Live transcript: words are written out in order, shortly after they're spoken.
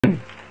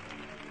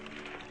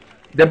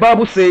The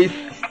Bible says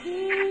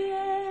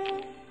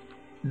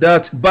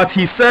that, but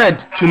he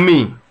said to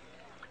me,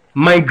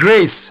 my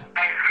grace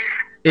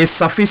is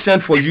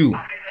sufficient for you,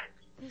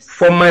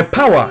 for my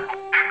power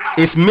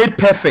is made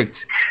perfect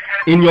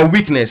in your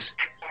weakness.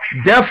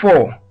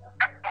 Therefore,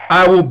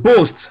 I will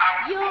boast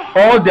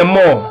all the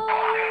more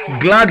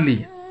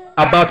gladly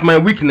about my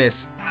weakness,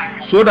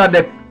 so that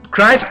the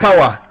Christ's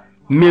power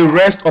may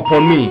rest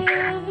upon me.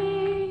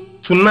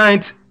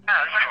 Tonight,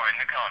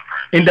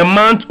 in the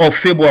month of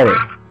February,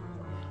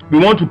 we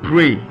want to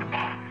pray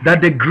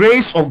that the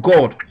grace of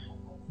God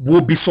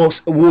will be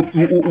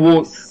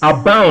will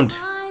abound,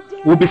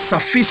 will be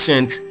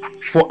sufficient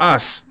for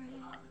us.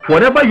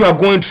 Whatever you are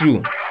going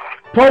through,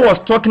 Paul was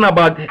talking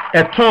about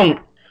a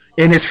tongue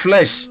in his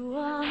flesh,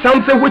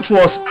 something which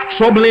was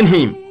troubling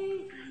him.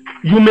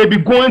 You may be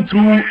going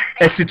through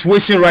a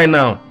situation right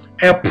now,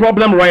 a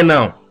problem right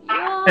now,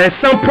 and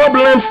some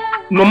problems,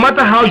 no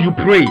matter how you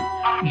pray,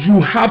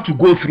 you have to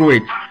go through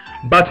it.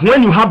 But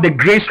when you have the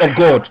grace of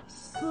God,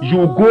 you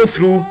will go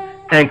through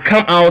and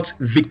come out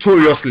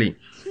victoriously.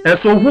 And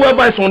so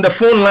whoever is on the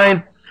phone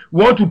line,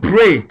 want to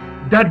pray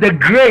that the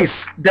grace,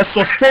 the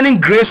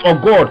sustaining grace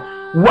of God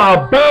will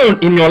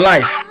abound in your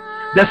life.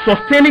 The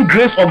sustaining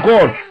grace of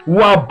God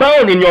will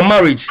abound in your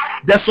marriage.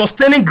 The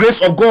sustaining grace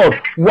of God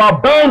will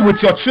abound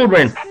with your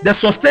children. The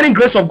sustaining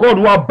grace of God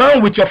will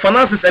abound with your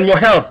finances and your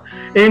health.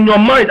 In your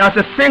marriage, as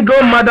a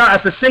single mother,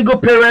 as a single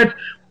parent,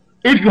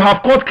 if you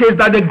have court case,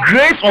 that the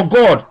grace of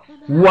God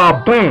will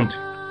abound.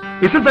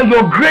 It says that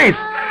your grace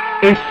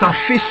is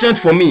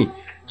sufficient for me.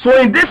 So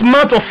in this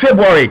month of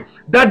February,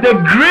 that the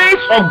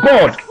grace of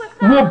God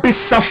will be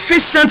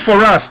sufficient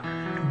for us.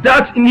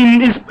 That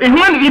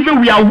when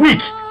even we are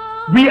weak,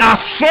 we are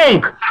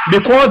strong,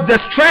 because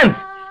the strength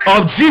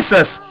of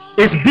Jesus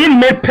is being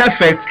made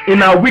perfect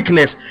in our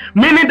weakness.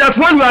 Meaning that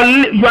when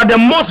you are the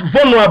most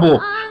vulnerable,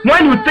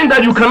 when you think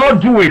that you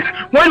cannot do it,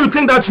 when you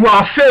think that you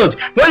are failed,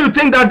 when you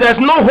think that there's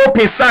no hope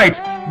in sight,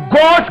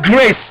 God's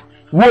grace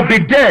will be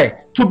there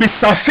to be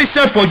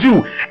sufficient for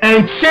you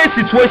and change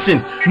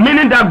situation,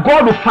 meaning that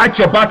God will fight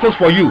your battles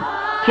for you.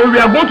 So we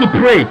are going to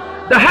pray,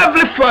 the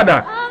Heavenly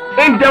Father,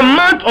 in the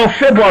month of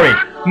February,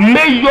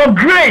 may your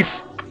grace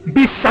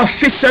be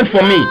sufficient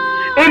for me.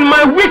 In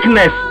my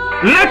weakness,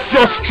 let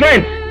your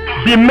strength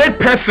be made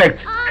perfect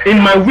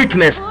in my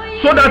weakness,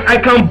 so that I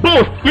can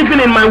boast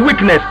even in my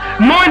weakness,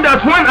 knowing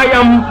that when I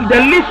am the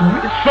least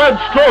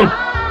strong,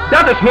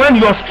 that is when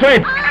your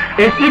strength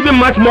is even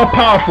much more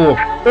powerful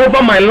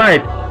over my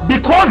life.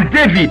 Because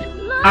David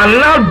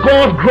allowed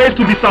God's grace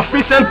to be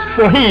sufficient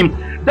for him,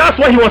 that's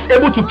why he was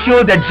able to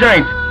kill the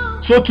giant.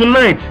 So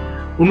tonight,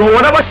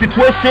 whatever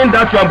situation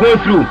that you are going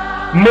through,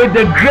 may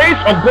the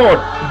grace of God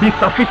be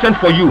sufficient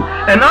for you.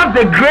 And as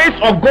the grace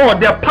of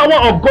God, the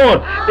power of God,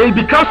 it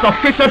becomes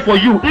sufficient for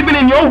you, even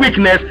in your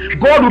weakness,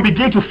 God will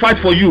begin to fight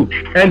for you,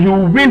 and he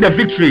will win the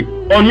victory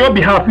on your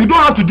behalf. You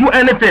don't have to do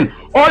anything.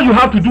 All you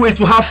have to do is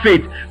to have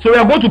faith. So we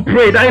are going to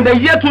pray that in the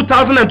year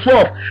 2012,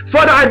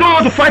 Father, I don't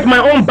want to fight my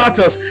own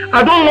battles.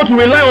 I don't want to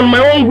rely on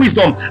my own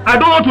wisdom. I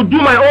don't want to do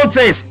my own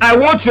things. I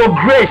want your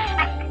grace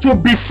to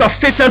be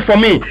sufficient for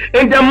me.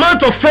 In the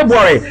month of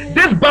February,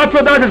 this battle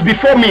that is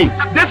before me,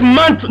 this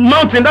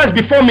mountain that is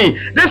before me,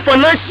 this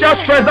financial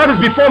stress that is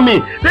before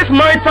me, this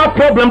marital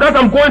problem that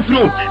I'm going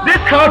through,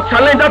 this health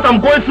challenge that I'm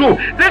going through,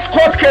 this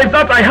court case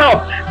that I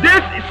have,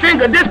 this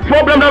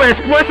problem that I'm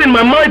experiencing in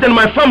my marriage and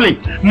my family,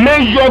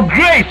 may your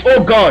grace,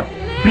 oh God,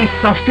 be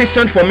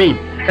sufficient for me.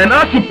 And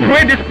as you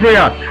pray this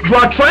prayer, you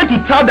are trying to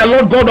tell the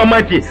Lord God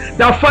Almighty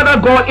that, Father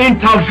God,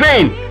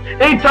 intervene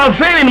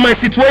in my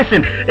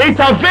situation,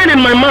 intervene in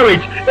my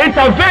marriage,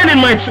 intervene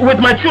with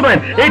my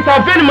children,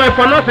 intervene in my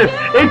finances,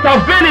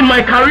 intervene in my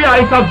career,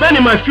 intervene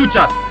in my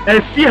future, and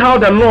see how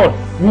the Lord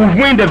will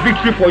win the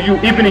victory for you,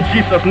 even in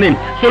Jesus' name.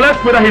 So let's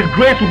pray that his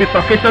grace will be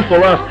sufficient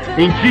for us.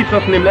 In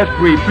Jesus' name, let's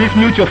pray. Please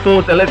mute your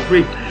phones and let's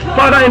pray.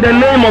 Father, in the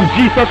name of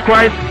Jesus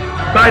Christ,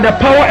 by the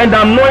power and the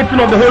anointing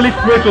of the Holy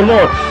Spirit, O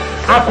Lord,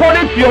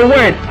 according to your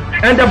word,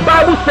 and the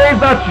Bible says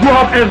that you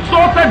have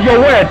exalted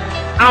your word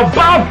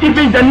above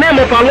even the name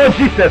of our Lord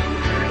Jesus.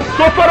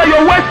 So Father,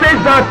 your word says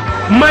that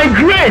my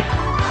grace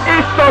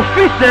is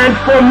sufficient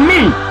for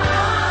me,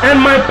 and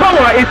my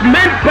power is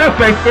made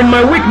perfect in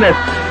my weakness.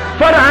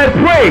 Father, I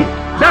pray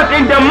that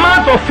in the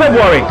month of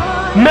February,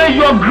 may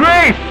your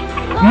grace,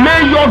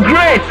 may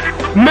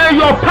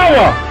your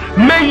power,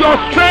 may your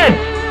strength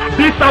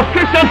be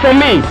sufficient for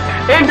me.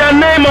 In the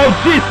name of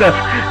Jesus,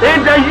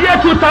 in the year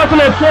 2012,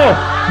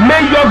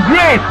 may your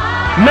grace,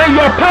 may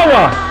your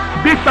power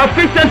be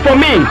sufficient for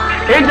me.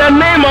 In the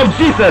name of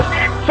Jesus,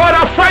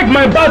 Father, fight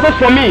my battles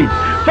for me.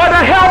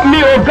 Father, help me,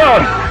 oh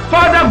God.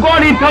 Father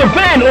God,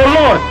 intervene, oh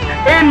Lord,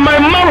 in my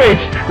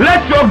marriage.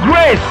 Let your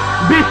grace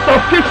be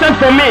sufficient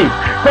for me.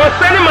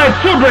 Concerning my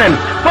children,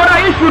 Father,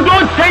 if you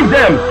don't change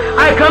them,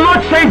 I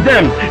cannot change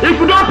them. If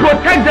you don't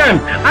protect them,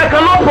 I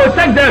cannot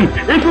protect them.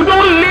 If you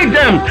don't lead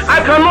them,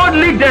 I cannot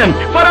lead them.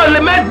 Father,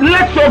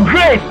 let your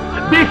grace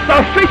be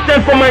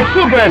sufficient for my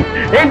children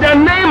in the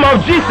name of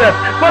Jesus.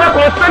 Father,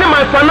 concerning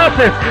my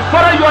finances,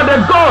 Father, you are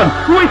the God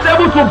who is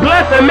able to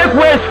bless and make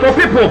ways for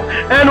people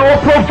and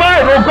will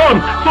provide, oh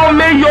God. So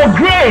may your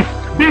grace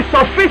be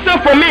sufficient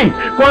for me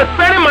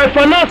concerning my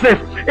finances,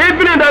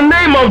 even in the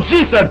name of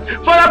Jesus.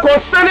 Father,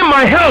 concerning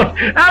my health,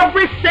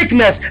 every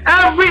sickness,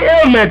 every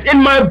ailment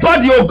in my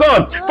body, oh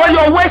God, for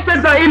your word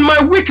says that in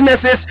my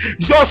weaknesses,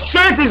 your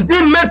strength is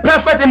being made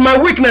perfect in my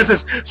weaknesses.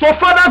 So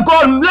Father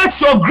God, let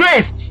your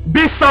grace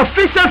be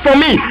sufficient for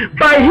me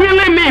by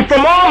healing me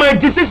from all my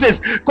diseases,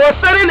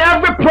 concerning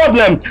every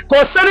problem,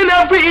 concerning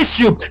every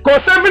issue,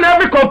 concerning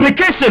every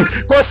complication,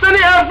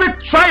 concerning every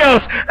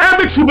trials,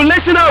 every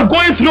tribulation I'm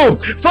going through.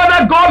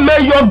 Father God,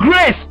 may your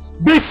grace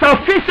be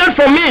sufficient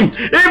for me,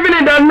 even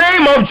in the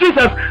name of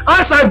Jesus.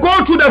 As I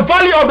go to the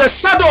valley of the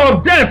shadow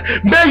of death,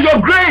 may your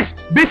grace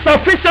be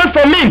sufficient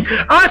for me.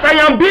 As I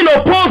am being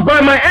opposed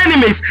by my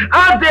enemies,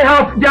 as they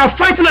are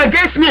fighting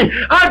against me,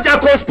 as they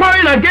are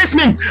conspiring against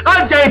me,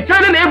 as they are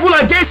intending evil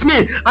against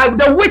me, as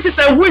the witches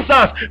and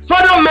wizards,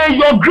 Father, may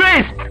your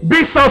grace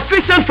be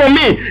sufficient for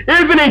me,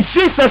 even in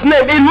Jesus'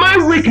 name. In my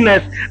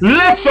weakness,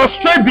 let your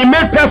strength be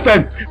made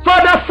perfect.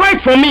 Father, fight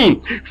for me,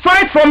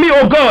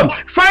 oh God,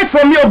 fight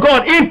for me, oh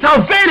God.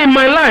 Intervene in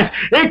my life,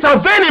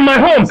 intervene in my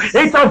home,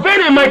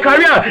 intervene in my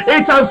career,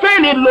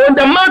 intervene in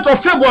the month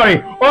of February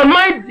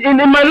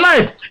in my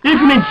life,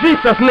 even in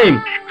Jesus'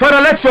 name. Father,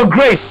 let your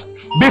grace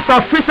be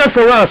sufficient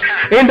for us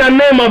in the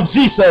name of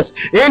Jesus.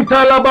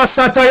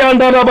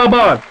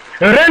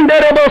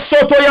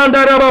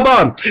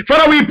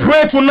 Father, we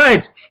pray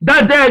tonight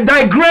that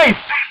thy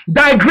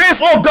grace,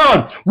 oh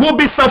God, will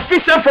be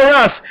sufficient for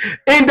us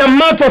in the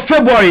month of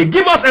February.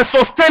 Give us a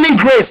sustaining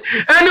grace.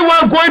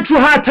 Anyone going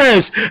through hard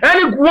times,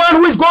 anyone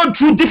who is going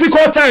through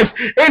difficult times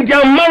in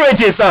their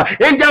marriages,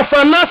 in their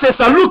finances,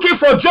 looking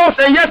for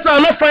jobs and yet are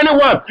not finding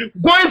one,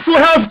 going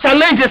through health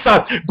challenges,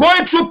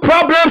 going through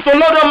problems, oh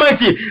Lord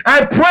Almighty,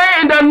 I pray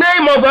in the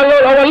name of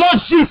our Lord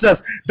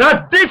Jesus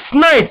that this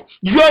night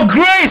your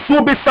grace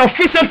will be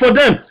sufficient for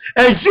them,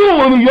 and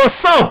you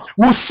yourself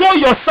will show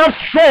yourself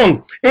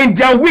strong in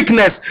their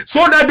weakness,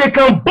 so that they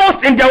can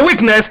boast in their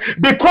weakness,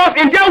 because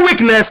in their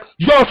weakness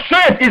your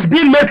strength is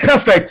being made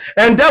perfect,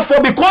 and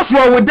therefore because you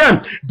are with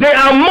them, they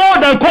are more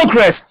than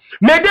conquerors.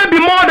 May they be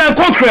more than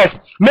conquerors.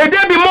 May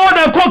they be more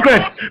than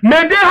conquerors.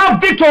 May they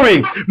have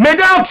victory. May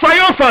they have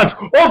triumphant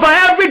over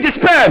every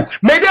despair.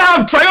 May they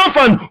have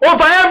triumphant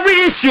over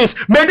every issue.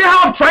 May they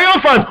have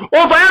triumphant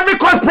over every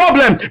court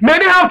problem. May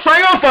they have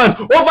triumphant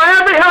over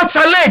every health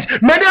challenge.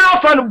 May they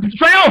have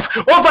triumph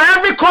over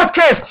every court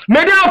case.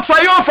 May they have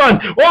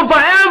triumphant over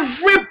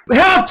every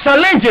health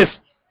challenges,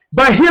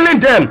 by healing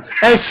them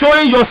and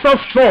showing yourself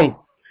strong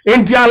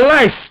in their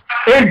lives,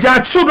 in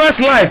their children's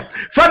life.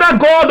 Father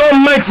God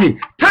Almighty,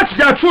 touch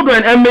their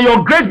children and may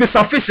your grace be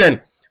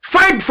sufficient.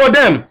 Fight for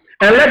them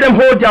and let them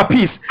hold their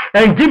peace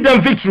and give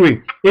them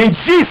victory. In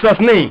Jesus'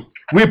 name,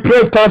 we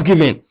pray with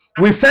thanksgiving.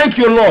 We thank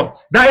you, Lord,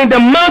 that in the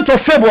month of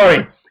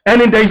February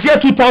and in the year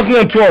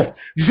 2012,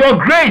 your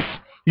grace,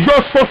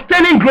 your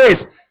sustaining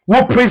grace,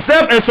 will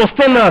preserve and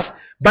sustain us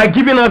by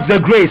giving us the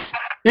grace.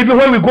 Even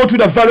when we go to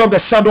the valley of the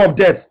shadow of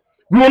death,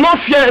 we will not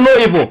fear no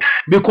evil,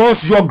 because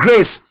your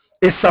grace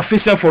is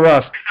sufficient for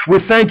us. We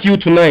thank you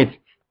tonight.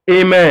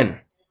 Amen.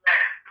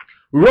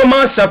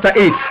 Romans chapter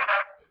 8,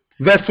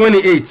 verse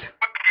 28.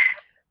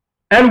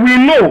 And we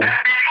know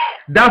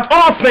that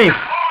all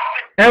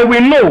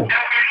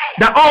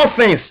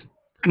things,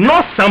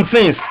 not some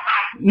things,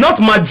 not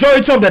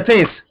majority of the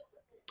things,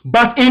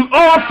 but in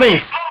all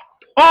things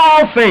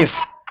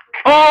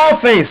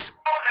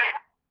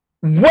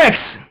works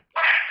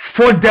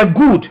for the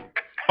good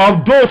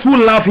of those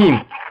who love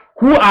him,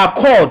 who are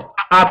called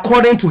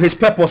according to his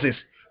purposes.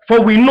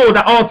 For we know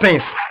that all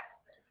things,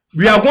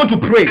 we are going to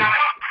pray,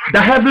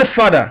 the Heavenly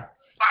Father,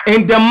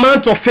 in the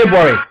month of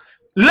February,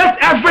 let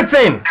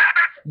everything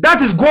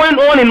that is going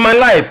on in my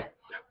life,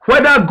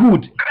 whether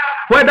good,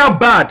 whether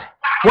bad,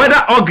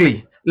 whether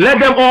ugly, let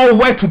them all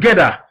work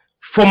together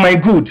for my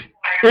good,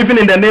 even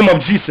in the name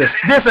of Jesus.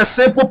 This is a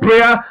simple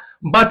prayer,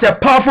 but a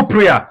powerful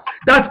prayer.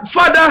 That,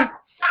 Father,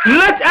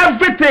 let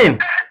everything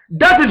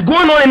that is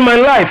going on in my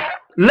life,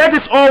 let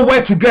it all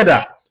work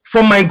together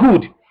for my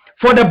good.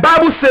 For the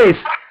Bible says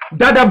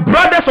that the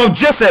brothers of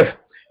Joseph,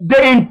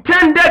 they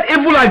intended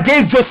evil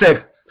against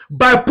Joseph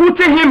by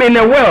putting him in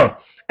a well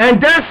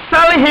and then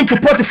selling him to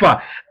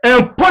Potiphar.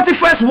 And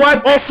Potiphar's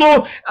wife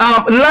also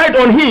lied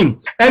on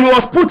him and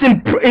was put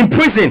in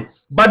prison.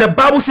 But the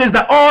Bible says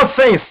that all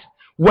things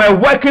were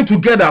working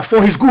together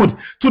for his good,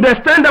 to the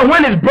extent that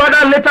when his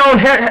brother later on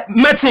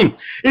met him,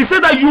 he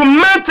said that you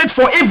meant it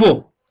for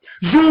evil.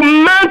 You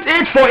meant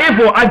it for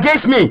evil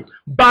against me,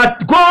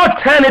 but God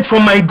turned it for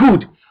my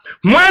good.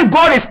 When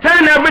God is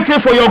turning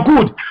everything for your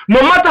good,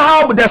 no matter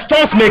how the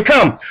storms may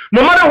come,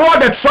 no matter what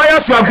the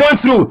trials you are going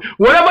through,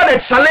 whatever the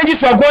challenges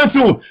you are going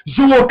through,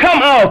 you will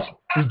come out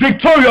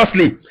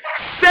victoriously.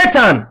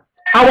 Satan,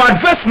 our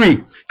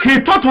adversary, he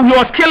thought he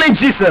was killing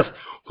Jesus.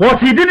 What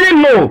he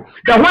didn't know,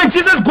 that when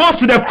Jesus goes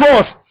to the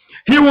cross,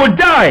 he will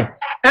die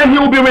and he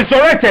will be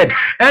resurrected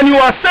and you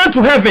are sent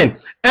to heaven.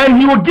 and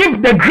he will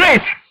give the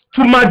grace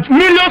to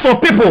millions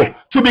of people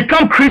to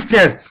become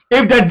Christians.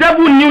 If the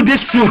devil knew this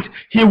truth,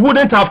 he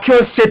wouldn't have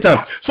killed Satan.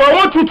 So I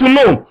want you to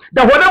know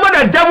that whatever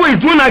the devil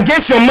is doing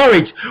against your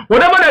marriage,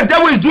 whatever the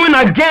devil is doing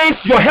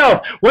against your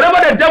health,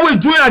 whatever the devil is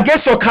doing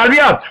against your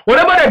career,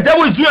 whatever the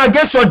devil is doing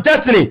against your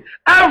destiny,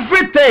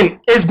 everything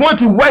is going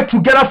to work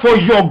together for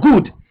your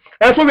good.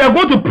 And so we are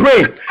going to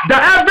pray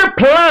that every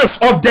plans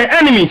of the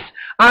enemies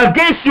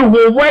against you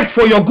will work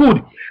for your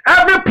good.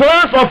 Every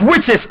plans of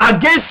witches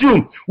against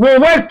you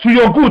will work to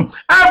your good.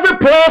 Every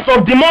plans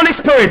of demonic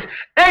spirits,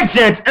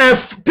 agents, and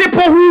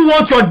people who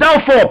want your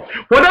downfall,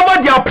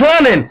 whatever they are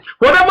planning,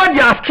 whatever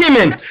they are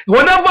scheming,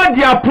 whatever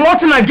they are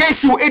plotting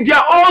against you, they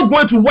are all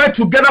going to work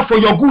together for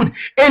your good.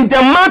 In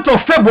the month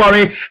of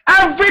February,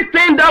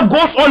 everything that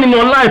goes on in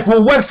your life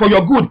will work for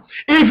your good,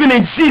 even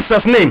in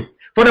Jesus' name.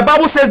 For the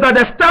Bible says that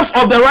the steps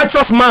of the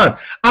righteous man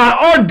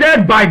are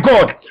ordered by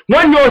God.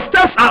 When your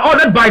steps are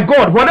ordered by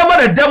God,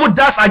 whatever the devil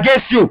does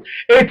against you,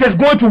 it is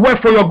going to work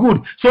for your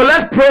good. So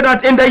let's pray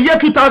that in the year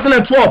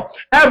 2012,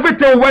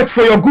 everything works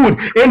for your good.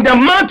 In the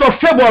month of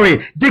February,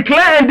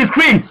 declare and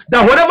decree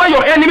that whatever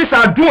your enemies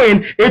are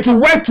doing, it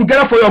will work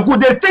together for your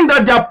good. They think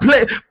that they are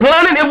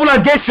planning evil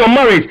against your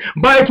marriage,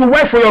 but it will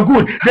work for your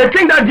good. They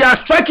think that they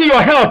are striking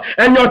your health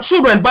and your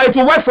children, but it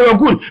will work for your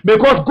good,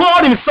 because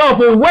God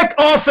himself will work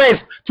all things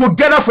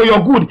together for your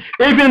good,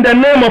 even in the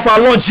name of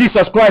our Lord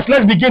Jesus Christ.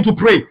 Let's begin to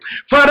pray.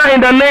 Father,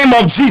 in the name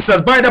of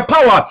Jesus, by the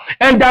power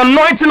and the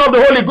anointing of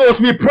the Holy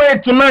Ghost, we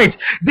pray tonight,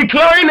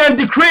 declaring and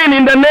decreeing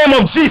in the name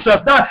of Jesus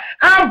that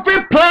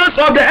every plans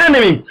of the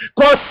enemy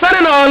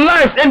concerning our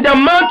lives in the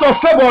month of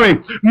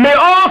February, may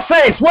all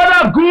things,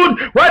 whether good,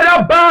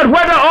 whether bad,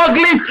 whether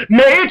ugly,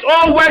 may it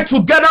all work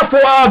together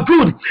for our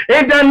good.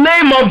 In the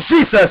name of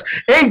Jesus,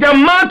 in the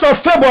month of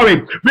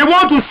February, we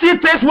want to see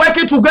things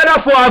working together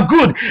for our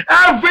good.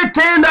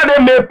 Everything that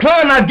they may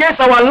plan against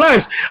our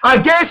lives,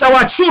 against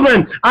our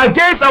children,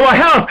 against our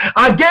health,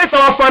 against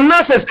our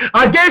finances,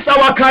 against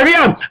our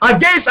career,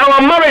 against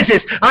our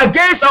marriages,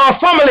 against our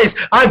families,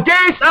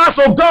 against us,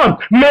 oh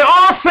God, may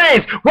all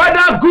things,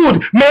 whether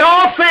good, may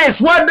all things,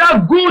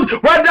 whether good,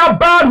 whether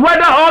bad,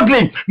 whether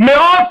ugly, may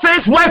all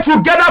things work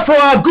together for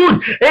our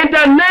good. In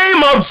the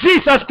name of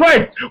Jesus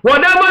Christ,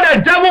 whatever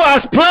the devil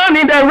has planned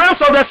in the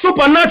realms of the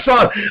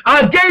supernatural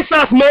against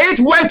us, may it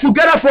work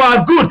together for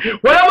our good.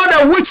 Whatever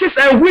the witches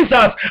and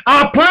wizards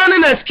are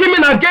planning and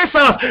scheming against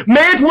us,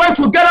 may it work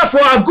together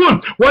for our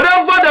good.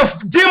 Whatever the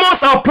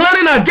demons are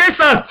planning against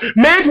us,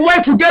 may it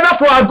work together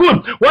for our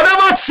good.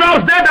 Whatever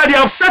traps that they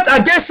have set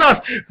against us,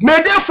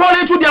 may they fall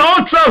into their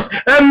own traps,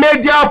 and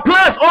may their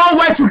plans all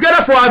work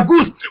together for our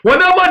good.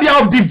 Whatever they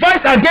have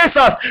devised against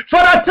us,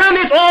 Father, turn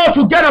it all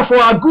together for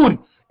our good.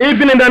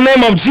 Even in the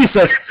name of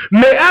Jesus,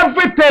 may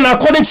everything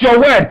according to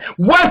your word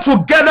work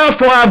together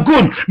for our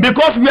good,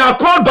 because we are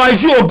called by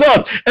you, O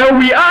God, and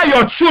we are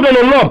your children,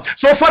 O Lord.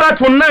 So Father,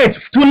 tonight,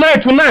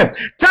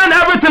 turn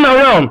everything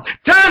around.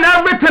 Turn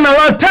everything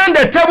around. Turn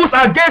the tables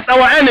against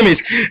our enemies.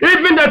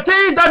 Even the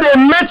things that they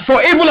meant for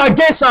evil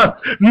against us,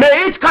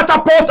 may it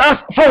catapult us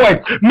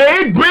forward.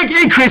 May it bring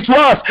increase to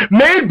us.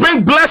 May it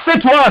bring blessing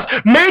to us.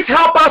 May it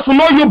help us to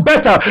know you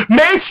better.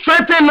 May it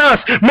strengthen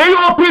us. May you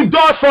open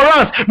doors for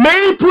us. May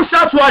it push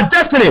us to our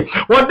destiny.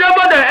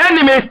 Whatever the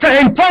enemy is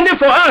intending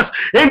for us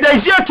in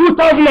the year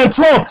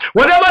 2012,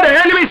 whatever the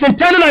enemy is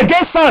intending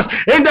against us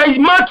in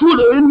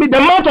the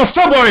month of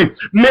February,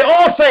 may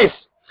all things,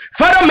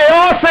 Father, may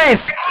all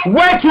things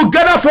work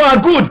together for our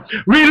good.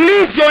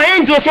 Release your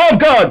angels, oh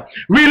God.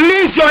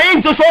 Release your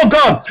angels, oh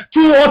God, to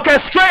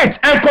orchestrate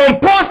and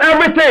compose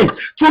everything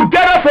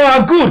together for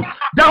our good.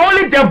 That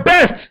only the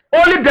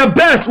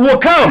best will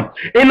come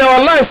in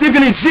our lives,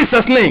 even in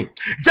Jesus' name.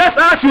 Just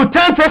as you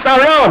turn things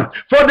around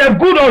for the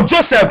good of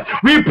Joseph,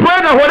 we pray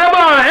that whatever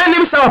our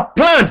enemies have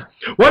planned,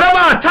 whatever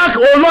attack,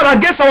 oh Lord,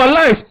 against our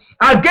lives,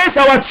 against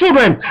our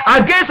children,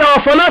 against our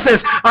finances,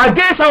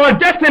 against our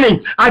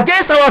destiny,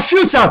 against our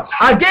future,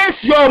 against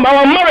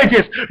our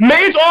marriages,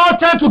 may it all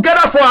turn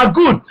together for our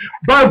good.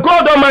 By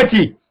God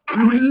Almighty,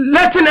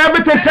 letting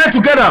everything turn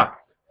together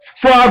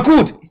for our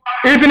good,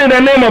 even in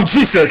the name of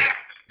Jesus.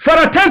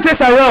 Father, turn this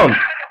around.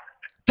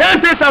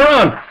 Turn this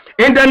around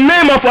in the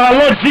name of our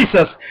Lord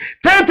Jesus.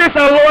 Turn this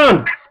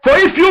around. For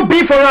if you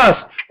be for us,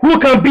 who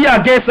can be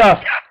against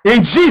us?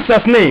 In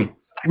Jesus' name,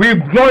 we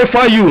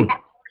glorify you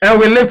and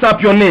we lift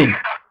up your name.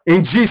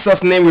 In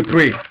Jesus' name we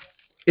pray.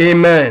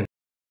 Amen.